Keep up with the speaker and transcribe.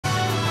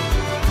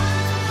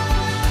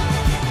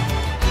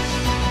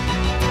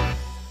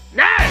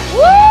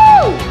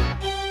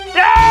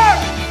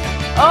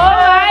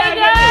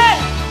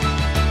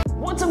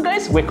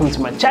welcome to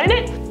my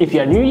channel. If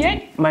you are new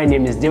here, my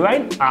name is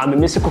Divine. I'm a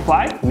musical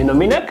file,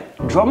 minominak,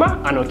 drummer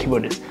and a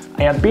keyboardist.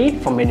 I have been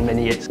for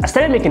many years. I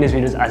started making these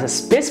videos as a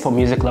space for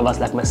music lovers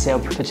like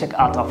myself to check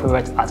out our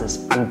favorite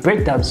artists and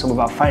break down some of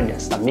our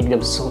findings that make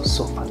them so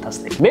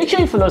fantastic. Make sure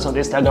you follow us on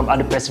Instagram at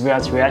the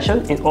Perseverance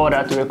Reaction in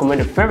order to recommend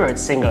your favorite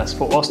singers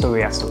for us to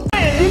react to.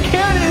 Hey, you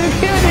killed it, you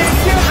killed it,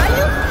 you killed it. Are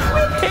you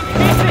freaking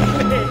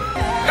kidding me?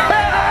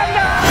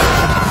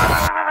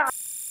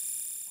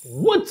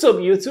 What's up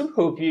YouTube?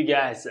 Hope you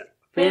guys are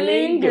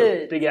feeling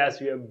good. Today guys,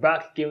 we are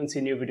back again with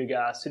a new video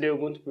guys. Today we're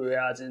going to be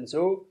reacting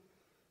to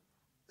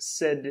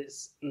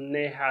Srdce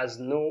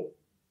nehasnou,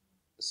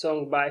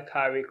 song by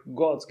Karel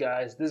Gott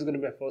guys. This is going to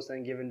be my first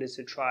time giving this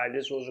a try.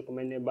 This was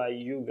recommended by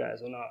you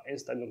guys on our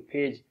Instagram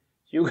page.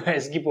 You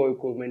guys keep on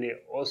recommending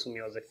awesome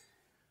music.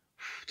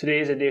 Today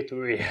is a day to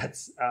react.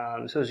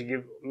 So to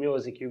give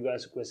music you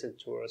guys requested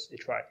to us a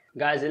try.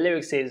 Guys, the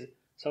lyric says,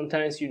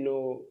 sometimes you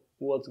know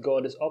what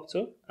God is up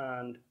to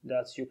and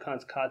that you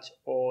can't catch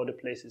all the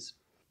places,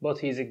 but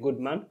he's a good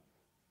man.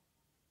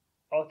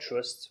 I'll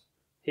trust.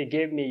 He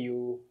gave me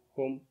you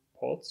home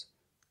port,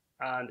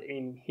 and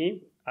in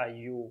him are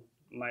you,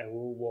 my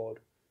whole world.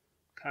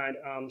 Kind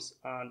arms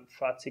and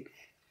emphatic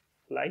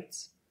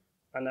flights,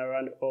 and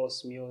around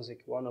us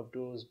music, one of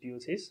those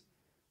beauties.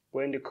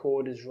 When the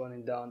cold is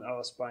running down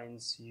our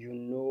spines, you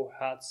know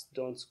hearts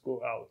don't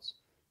go out,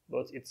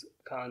 but it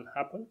can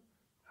happen.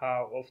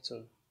 How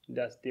often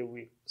that day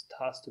we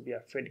start to be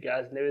afraid,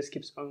 guys. Lyrics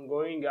keeps on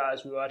going,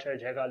 guys. We will actually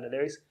check out the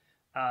lyrics,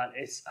 and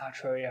it's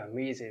actually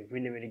amazing,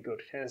 really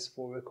good. Thanks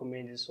for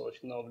recommending such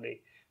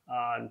lovely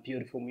and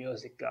beautiful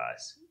music,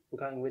 guys. We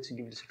can't wait to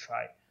give this a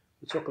try.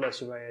 We'll talk a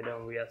lot about it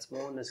and react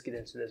more. Let's get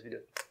into this video.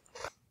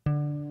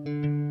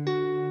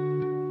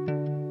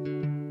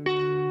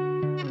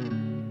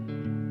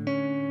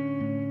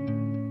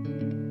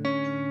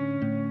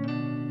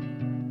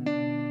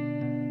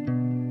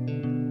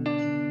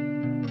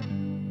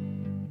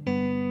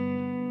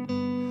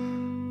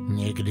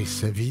 Někdy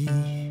se ví,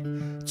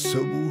 co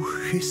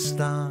Bůh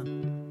chystá,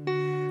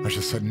 a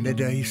že se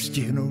nedají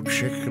stihnout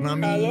všechna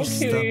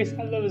místa.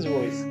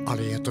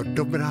 Ale je to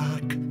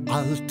dobrák,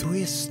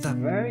 altruista.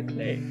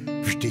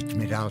 Vždyť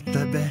mi dal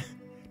tebe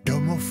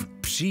domov,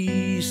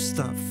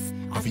 přístav,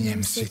 a v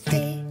něm si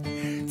ty,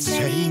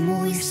 celý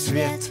můj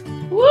svět.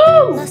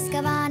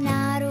 Laskavá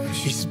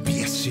náruč i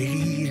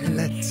zběsilý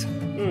hled.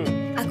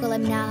 A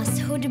kolem nás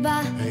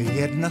hudba,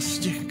 jedna z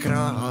těch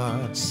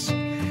krás,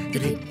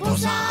 kdy po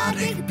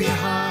zádech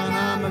běhá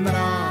nám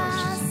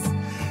mráz.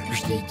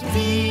 Vždyť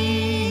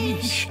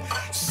víš,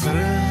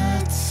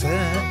 srdce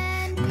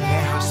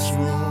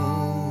nehasnou.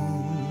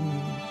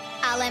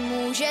 ale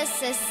může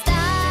se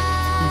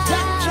stát,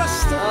 Tak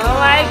častokrát,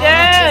 Oh my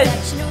God!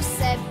 začnu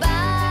se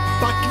bát,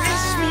 pak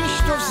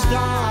nesmíš to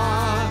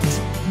vzdát.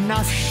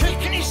 Na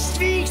všechny z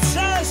tvých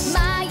cest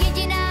má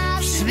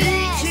jediná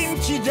svítím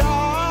svěst, ti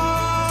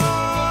dát.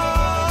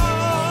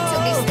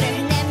 co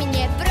vystrhne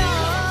mě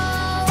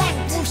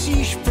proud,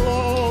 Musíš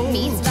plout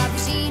mít z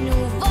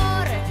vavřínů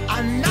vor,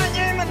 a na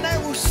něm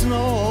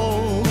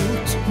neusnout.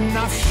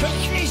 Na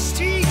všechny z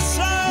tvých cest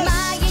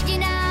má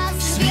jediná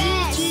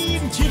svěst.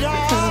 svítím ti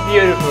dát. This is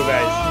beautiful,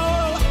 guys.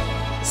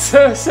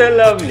 So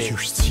lovely. Teď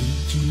už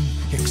cítím,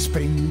 jak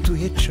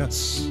sprintuje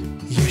čas.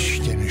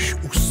 Ještě než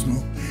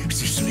usnu,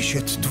 chci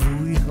slyšet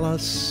tvůj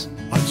hlas.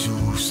 Ať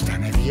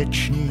zůstane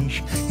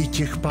věčných i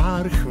těch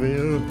pár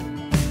chvil,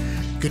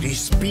 kdy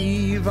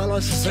zpívala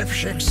ze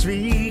všech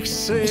svých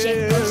sil.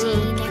 Že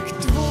kořínek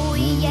tvůj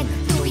je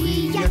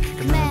tuhý jak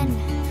kmen,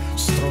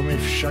 Stromy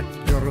však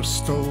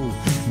dorostou,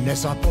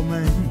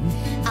 nezapomeň.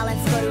 ale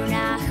v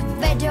korunách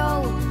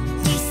vedou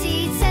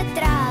tisíce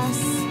trás.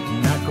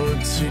 Na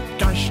konci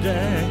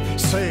každé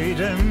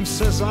sejdem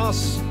se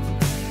zas.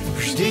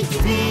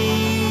 Vždyť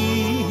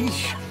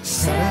víš,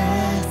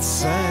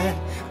 srdce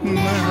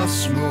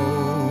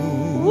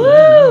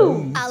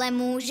nehasnou. Ale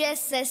může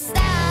se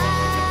stát,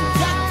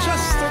 Jak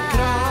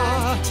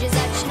častokrát, že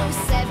začnu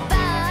se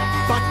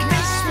bát, pak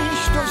nesmíš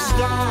to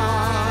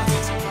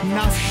vzdát.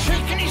 Na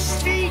všechny z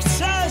tvých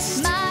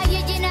cest má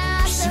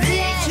jediná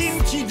svěst,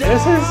 svítím ti dát.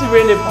 This is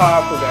really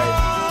powerful, guys.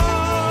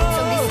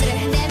 co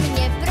vystrhne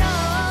mě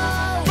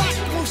proud, Pak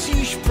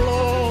musíš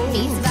plout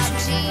mít z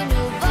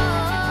vavřínů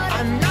vor,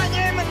 a na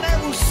něm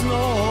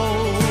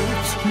neusnout.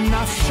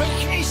 Na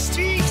všechny z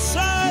tvých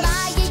cest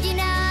má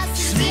jediná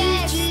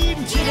svěst.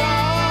 svítím ti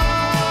dát.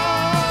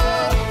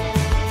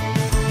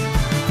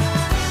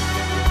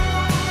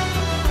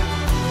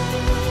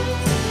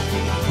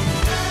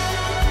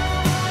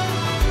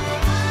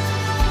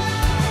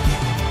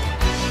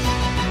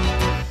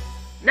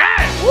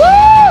 Yeah!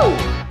 Woo!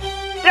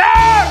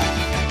 Yeah!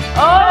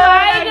 Oh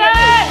my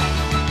God!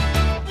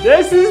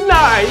 This is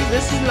nice.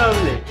 This is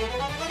lovely.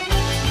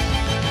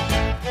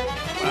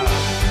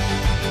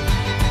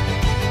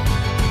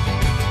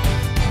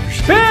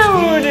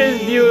 Feel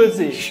this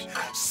beauty.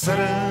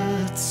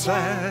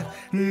 Srdce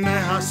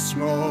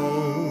nehasnou.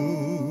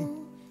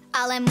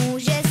 Ale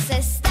může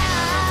se stát,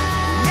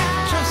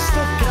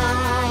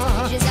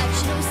 Častokrát, že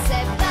začnu se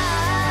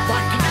bát,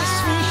 pak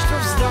nesmíš to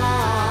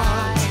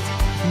vzdát.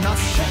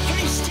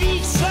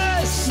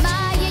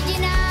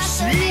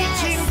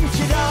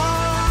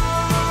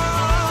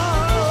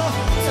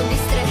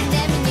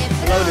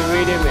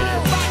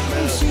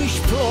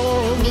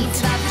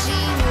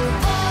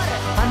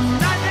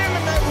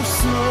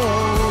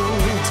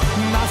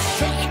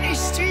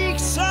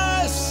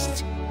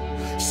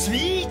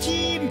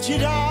 ti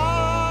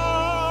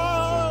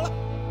dál.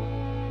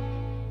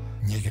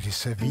 Někdy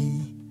se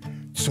ví,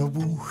 co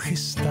Bůh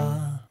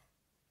chystá.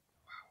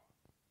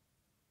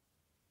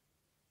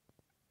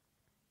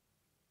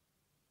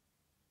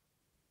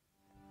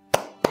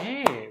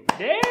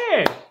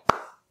 Damn!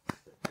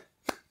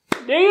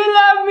 Do you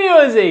love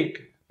music?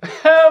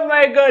 Oh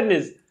my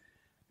goodness!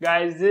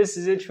 Guys, this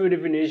is a true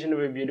definition of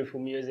a beautiful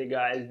music,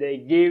 guys. They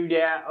give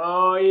their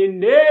all in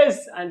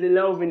this, and the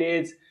love in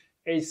it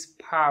is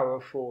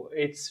powerful.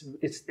 It's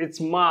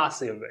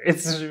massive.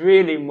 It's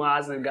really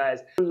massive, guys.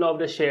 I love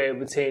the share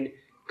between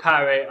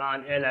Karel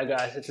and Ella,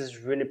 guys. It is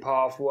really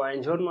powerful. I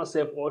enjoyed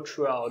myself all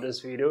throughout this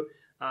video.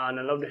 And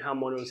I love the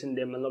harmonies in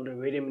them. I love the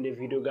rhythm in the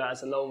video,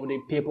 guys. I love the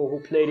people who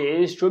play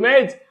the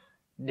instruments.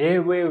 They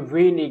were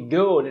really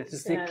good. It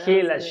is the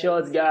killer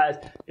shots, guys.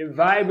 The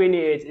vibe in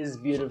it is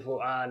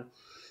beautiful. And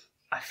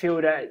I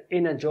feel that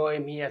inner joy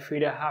in me. I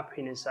feel the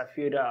happiness. I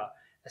feel the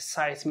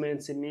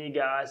excitement in me,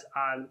 guys.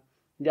 And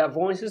their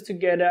voices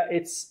together,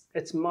 it's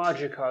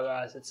magical,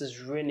 guys. It is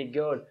really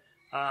good.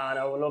 And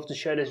I would love to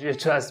share this video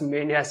to as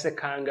many as I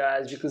can,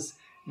 guys. Because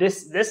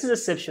this is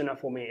exceptional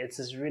for me. It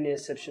is really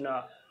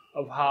exceptional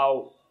of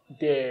how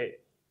they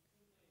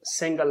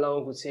sing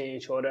along with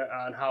each other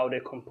and how they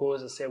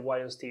compose themselves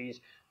while on stage.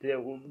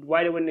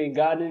 While they were in the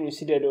garden, you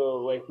see that they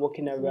were like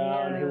walking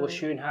around, he was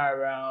showing her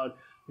around.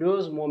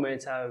 Those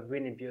moments are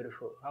really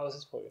beautiful. How was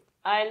this for you?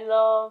 I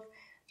love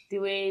the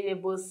way they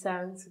both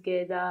sang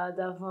together.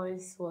 The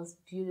voice was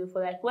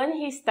beautiful. Like when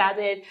he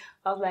started,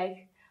 I was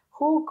like,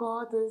 who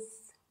got this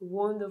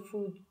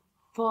wonderful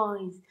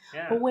voice?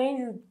 Yeah. But when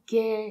the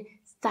girl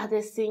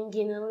started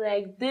singing, I'm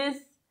like, this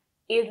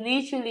is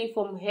literally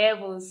from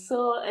heaven,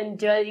 so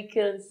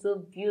angelical,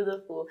 so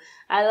beautiful.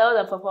 I love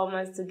the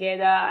performance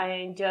together. I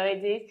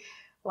enjoyed it.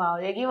 Wow,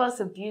 they gave us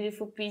a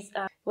beautiful piece.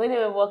 When they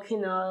were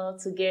working all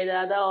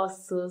together, that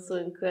was so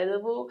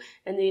incredible.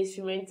 And the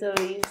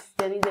instrumentalists,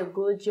 they did a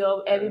good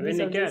job. Every piece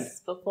of this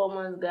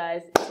performance,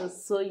 guys, it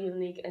was so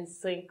unique and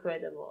so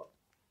incredible.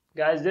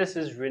 Guys, this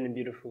is really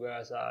beautiful,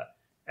 guys.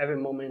 Every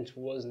moment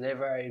was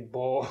never a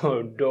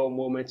dull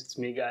moment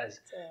to me, guys.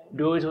 Yeah.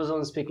 Though it was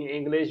on speaking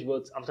English,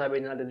 but after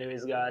reading out the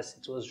lyrics, guys,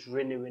 it was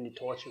really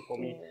touching for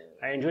me.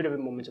 Yeah. I enjoyed every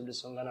moment of the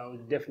song, and I will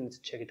definitely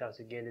check it out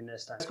again the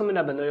next time. Coming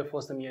up, another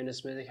first time here in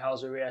this music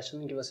house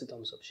reaction, give us a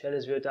thumbs up. Share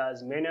this video to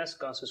as many as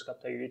can. Subscribe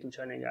to our YouTube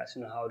channel, guys.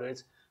 You know how it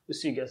is. We'll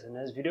see you guys in the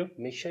next video.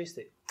 Make sure you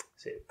stay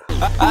safe.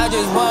 I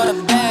just want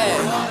a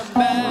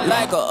bag,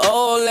 like an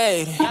old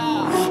lady.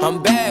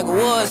 I'm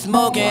backwoods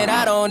smoking,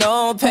 I don't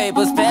own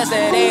papers, pass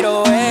that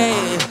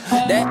 808.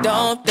 That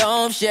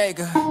don't shake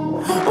her.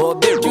 Oh,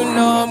 bitch, you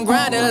know I'm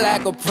grinding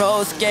like a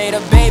pro skater.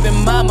 Baby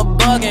mama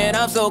bugging,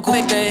 I'm so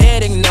quick to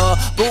hit ignore.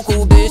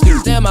 Buku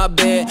bitches in my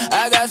bed,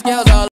 I got scales all